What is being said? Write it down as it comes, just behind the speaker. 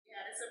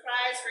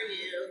surprise for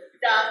you.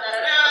 Da, da, da,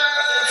 da.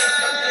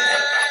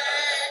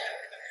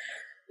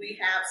 We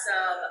have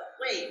some,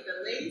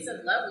 the ladies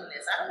of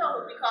loveliness. I don't know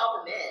what we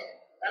call the men.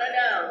 I don't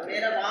know,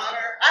 men of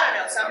honor. I don't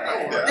know,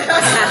 something.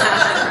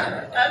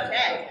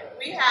 Okay,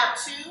 we have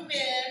two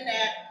men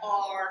that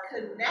are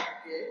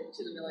connected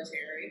to the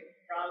military,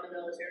 from the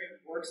military,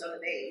 works on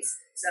the base.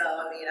 So,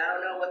 I mean, I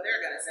don't know what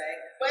they're going to say.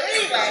 But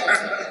anyway,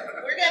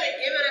 we're going to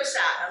give it a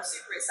shot. I'm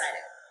super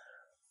excited.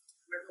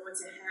 We're going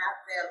to have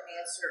them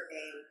answer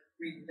a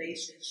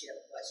relationship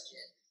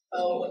question.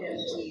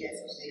 OMG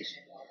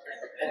exclamation mark.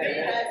 Are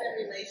you guys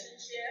in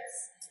relationships?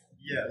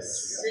 Yes.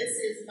 This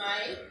is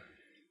Mike.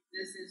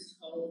 This is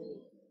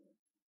Tony.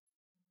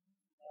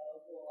 Oh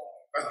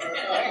boy.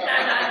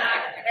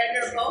 And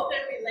they're both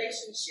in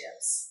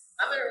relationships.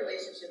 I'm in a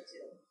relationship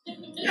too.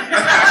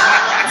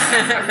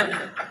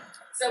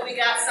 So we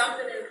got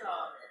something in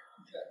common.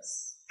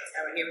 Yes.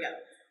 All right, here we go.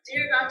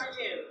 Dear Dr.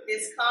 June,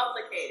 it's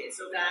complicated.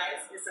 So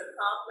guys, it's a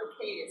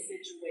complicated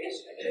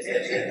situation.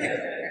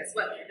 That's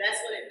what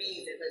it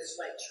means if it's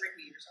like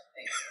tricky or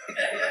something.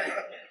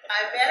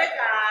 I met a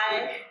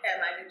guy at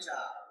my new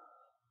job.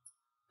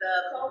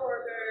 The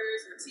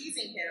coworkers were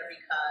teasing him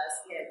because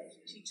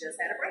he just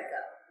had a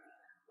breakup.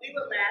 We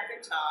would laugh and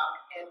talk,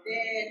 and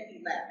then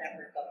he left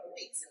after a couple of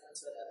weeks and went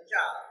to another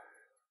job.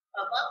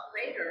 A month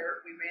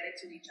later, we ran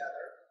into each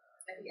other,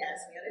 and he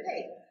asked me on a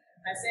date.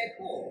 I said,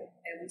 cool,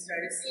 and we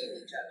started seeing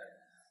each other.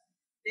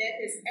 Then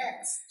his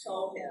ex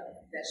told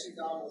him that she's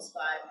almost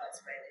 5 months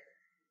pregnant.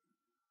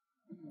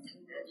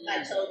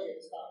 I told you it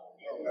was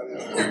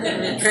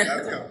complicated.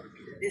 That's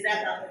complicated. Is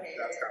that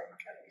complicated? That's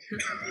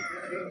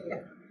complicated.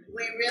 Yeah.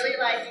 We really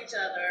liked each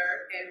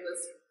other and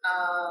was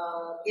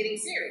getting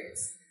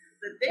serious.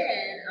 But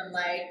then I'm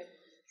like,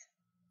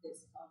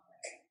 it's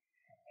complicated.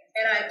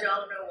 And I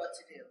don't know what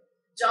to do.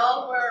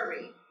 Don't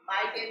worry.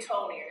 Mike and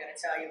Tony are going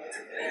to tell you what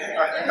to do.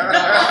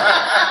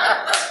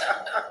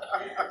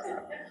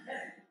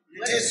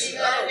 What is she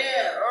going to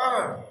do?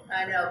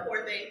 I know,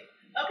 poor thing.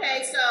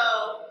 Okay,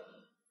 so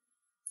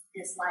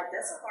it's like,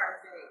 that's a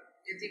hard thing.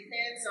 It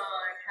depends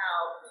on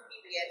how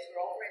kooky the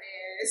ex-girlfriend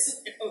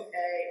is,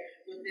 okay,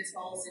 with this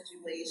whole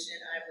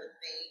situation, I would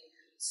think.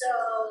 So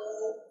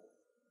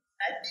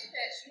I think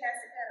that she has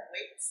to kind of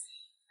wait and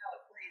see how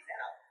it plays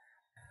out.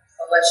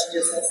 Unless she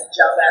just has to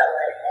jump out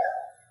like hell.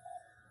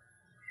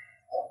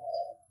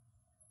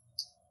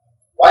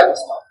 Why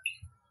was not?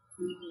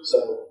 So,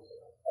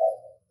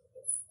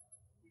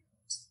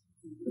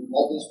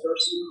 love this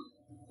person,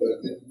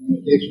 but good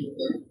communication with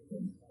them.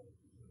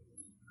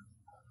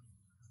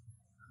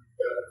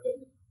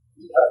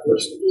 That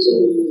person. So,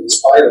 in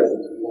spite of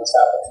what's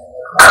happening in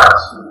their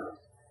lives,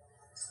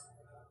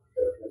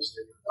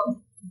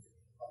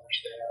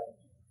 understand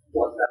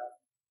what that.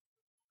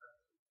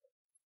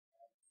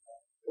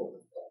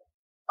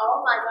 Oh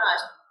my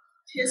gosh.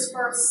 His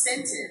first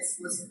sentence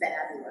was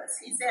fabulous.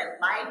 He said,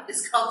 life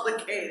is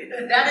complicated.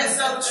 That is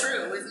so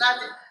true. It's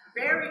not that.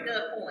 Very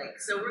good point.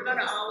 So we're going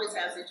to always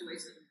have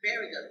situations.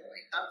 Very good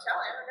point. I'm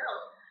telling you,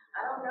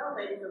 I don't know,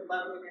 ladies of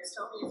loveliness.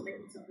 Tony is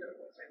making some good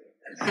points right here.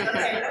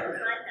 Okay, what does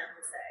Mike have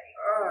to say?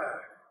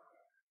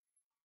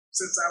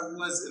 Since I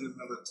was in the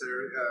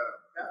military,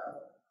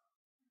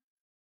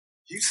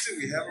 Houston,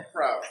 we have a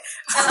problem.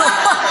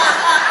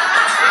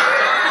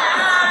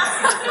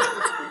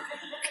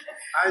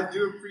 I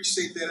do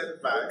appreciate that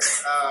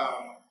advice.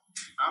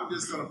 I'm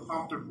just going to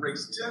pump the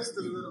brakes just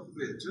a little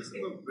bit.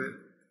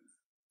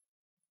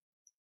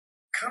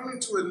 Coming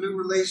to a new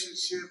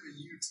relationship and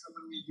you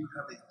telling me you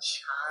have a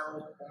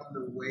child on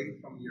the way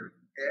from your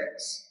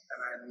ex, and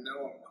I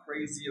know I'm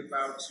crazy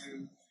about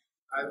you,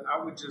 I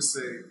would just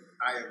say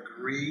I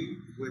agree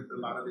with a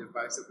lot of the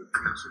advice that was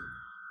mentioned.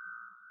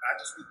 I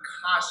just be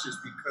cautious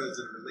because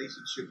of the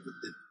relationship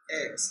with the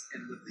ex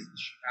and with the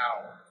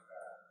child.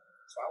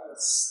 So I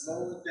would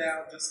slow it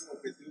down just a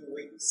little bit, do a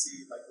wait and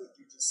see, like what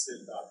you just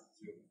said, Dr.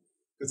 June.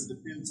 Because it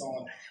depends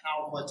on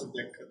how much of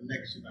that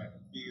connection I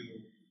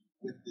feel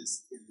with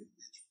this individual.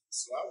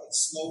 So I would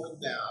slow it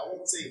down. I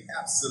wouldn't say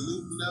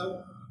absolute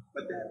no,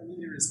 but that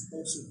meter is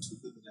closer to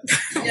the no.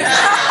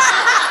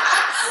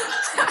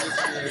 Well,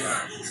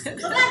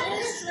 that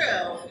is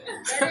true.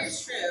 That is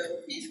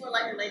true. He's more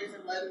like the ladies in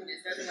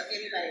loveliness, doesn't want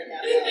anybody to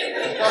have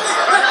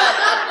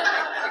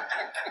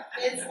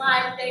It's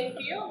like they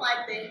feel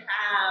like they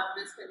have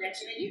this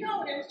connection. And you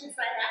know, it was just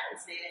like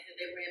happenstance that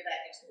they ran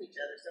back into each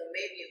other. So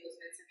maybe it was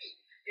meant to be.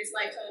 It's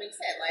like Tony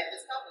said, life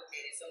is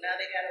complicated. So now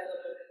they got a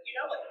little, you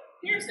know what?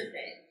 Here's the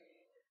thing.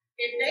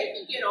 If they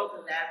can get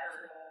over that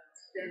hurdle,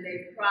 then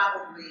they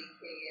probably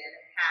can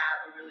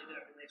have a really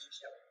good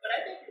relationship. But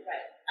I think you're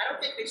right. I don't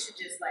think they should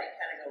just like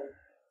kind of go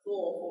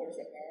full force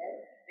ahead.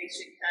 They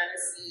should kind of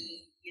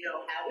see, you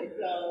know, how it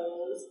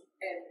goes.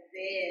 And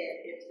then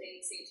if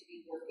things seem to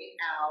be working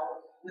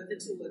out with the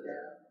two of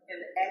them, and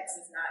the ex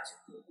is not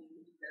too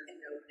cuckoo, because you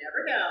know, you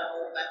never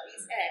know about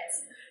these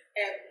ex,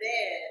 and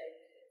then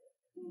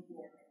move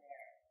forward from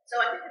there.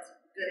 So I think it's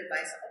good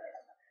advice.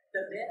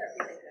 The men are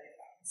giving good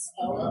advice.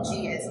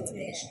 OMG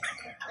hesitation.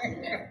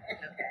 Okay.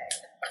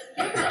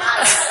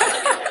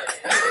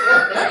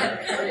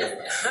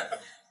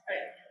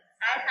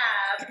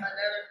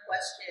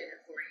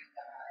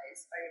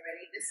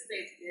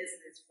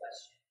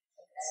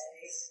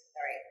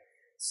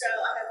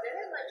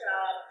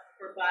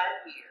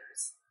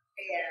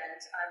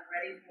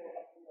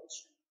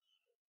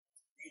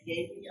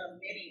 They gave me a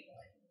mini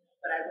one.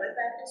 But I went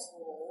back to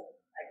school.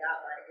 I got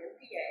my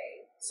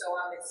MBA. So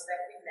I'm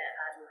expecting that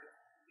I would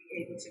be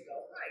able to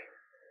go higher.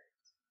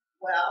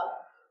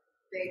 Well,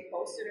 they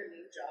posted a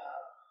new job.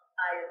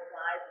 I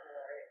applied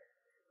for it.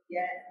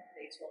 Yet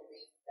they told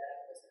me that I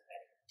wasn't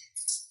ready.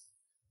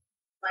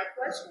 My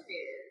question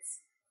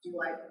is, do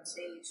I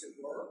continue to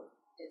work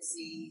and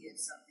see if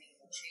something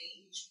will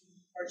change?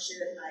 Or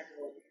should I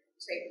go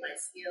take my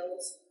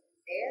skills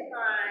and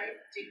my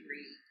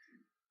degree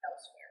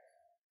elsewhere?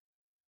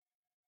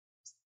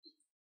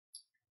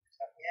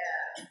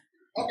 Yeah.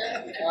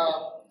 Okay.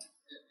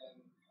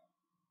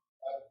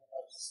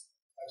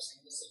 I've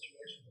seen this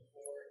situation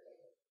before.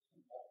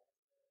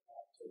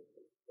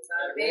 It's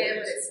not a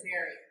bad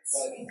experience.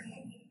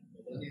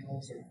 But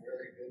millennials are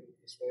very good with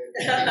this way.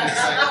 I've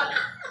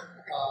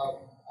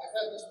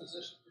had this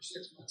position for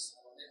 6 months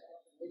now,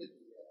 and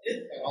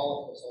and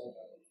all of us all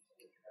know.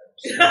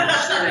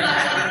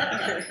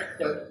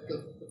 But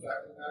the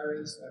fact of the matter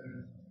is, I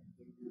mean,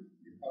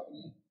 your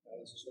company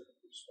has a certain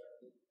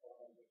perspective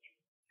on what you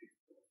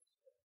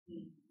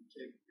do. You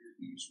take your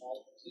new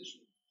small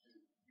position and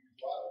you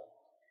drive.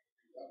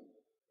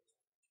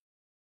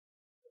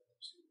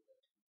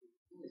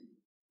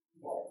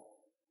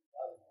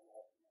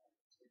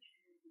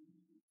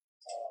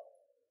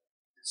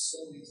 It's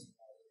so easy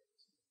nowadays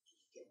to just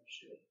jump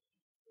ship.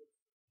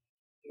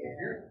 If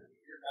you're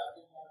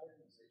happy in that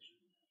organization,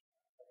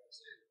 like I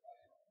say,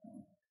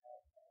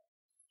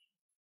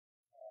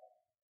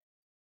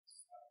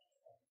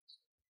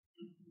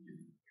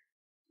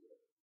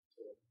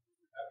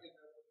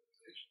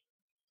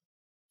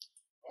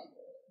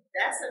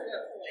 That's a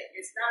good point.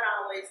 It's not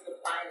always the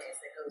finance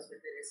that goes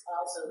with it. It's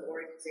also the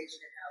organization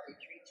and how they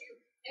treat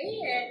you.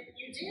 And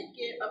you did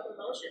get a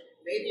promotion.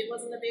 Maybe it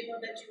wasn't a big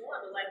one that you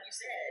want, but like you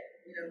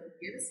said,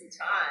 give it some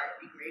time.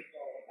 Be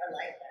grateful. I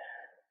like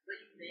that. What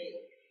do you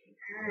think?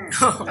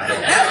 Are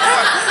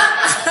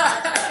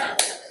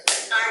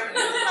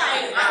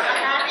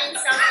you having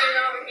something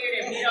over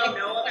here that we don't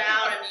know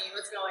about? I mean,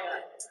 what's going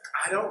on?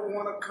 I don't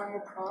want to come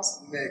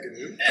across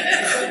negative.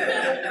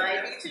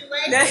 Might be too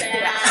late for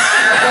that.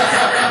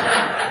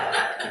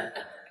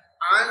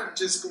 I'm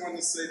just going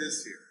to say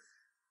this here.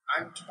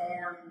 I'm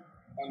torn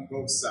on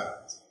both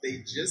sides. They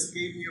just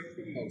gave me a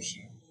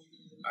promotion.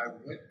 I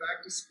went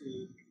back to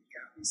school,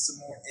 got me some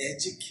more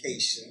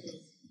education,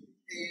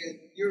 and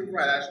you're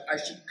right, I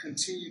should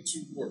continue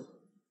to work.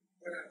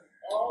 But I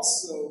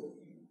also,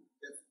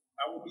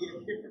 I will be a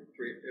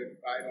hypocrite if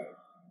I don't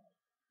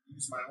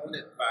use my own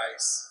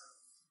advice.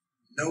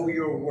 Know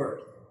your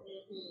worth.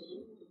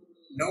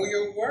 Know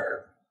your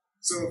worth.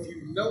 So if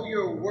you know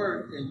your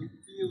worth and you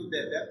feel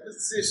that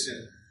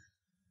position,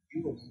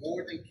 you are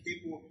more than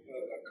capable of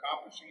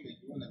accomplishing and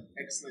doing an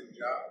excellent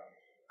job,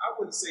 I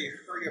would say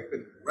hurry up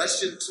and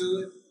rush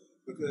into it,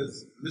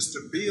 because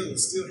Mr. Bill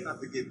still have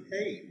to get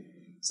paid.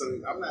 So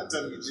I'm not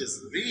telling you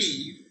just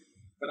leave,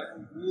 but I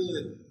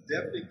would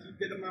definitely keep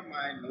it in my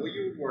mind, know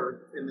your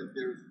worth, and if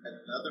there's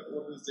another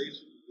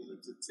organization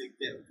willing to take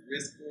that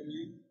risk on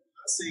you,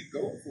 I say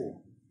go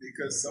for it.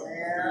 Because some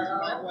companies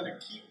might want to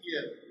keep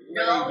you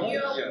know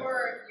your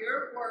worth.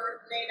 Your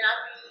worth may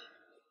not be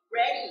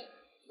ready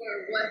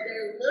for what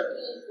they're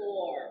looking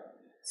for.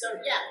 So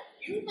yeah,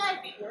 you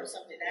might be worth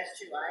something. That's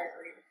true. I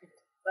agree.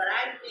 But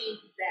I think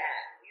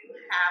that you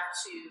have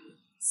to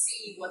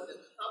see what the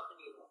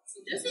company wants. So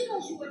just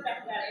because you went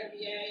back to that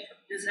MBA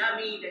does not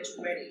mean that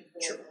you're ready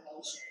for a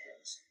promotion.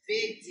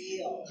 Big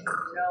deal.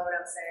 You know what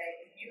I'm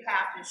saying? You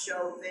have to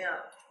show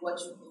them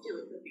what you can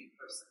do. It could be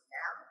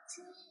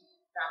personality.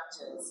 Not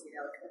just, it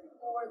could be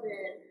more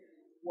than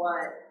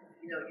what,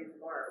 you've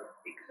learned.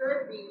 It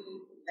could be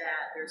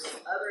that there's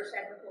some other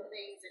technical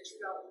things that you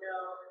don't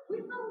know.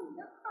 We don't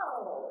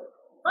know.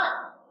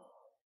 But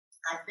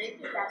I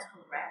think that that's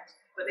correct.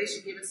 But they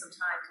should give us some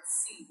time to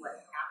see what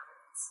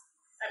happens.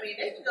 I mean,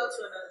 they can go to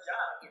another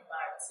job and get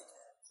 5 to 6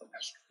 months.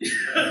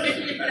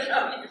 You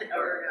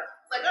never know.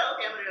 It's like,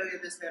 oh, okay, I'm going to go get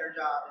this better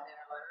job. And then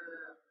I'm like,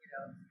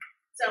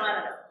 So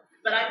I don't know.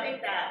 But I think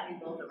that we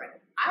both are right.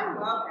 I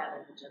love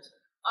having the gentleman.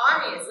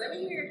 Audience, let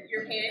me hear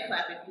your hand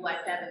clap if you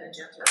like having the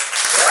gentleman.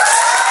 Wow.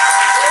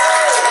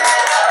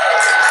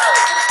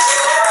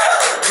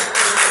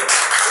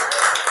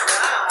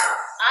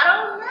 I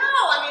don't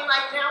know. I mean,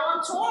 now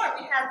I'm torn.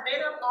 We have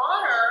men of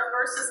honor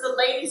versus the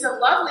ladies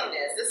of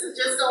loveliness. This is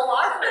just so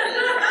hard for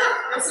me.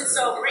 This is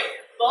so great.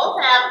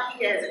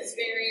 He has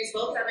experience,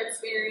 both have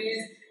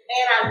experience.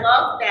 And I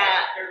love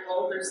that they're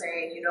both are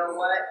saying, you know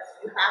what,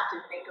 you have to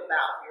think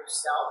about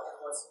yourself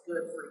and what's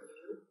good for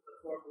you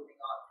before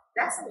moving on.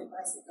 That's some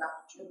advice that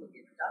Dr. Jim would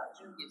give. Dr.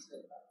 Jim gives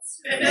good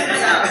advice.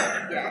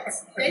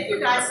 Yes. Thank you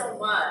guys so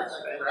much.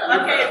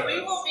 Okay,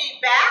 we will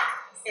be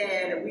back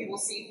and we will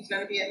see who's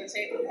going to be at the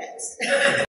table next.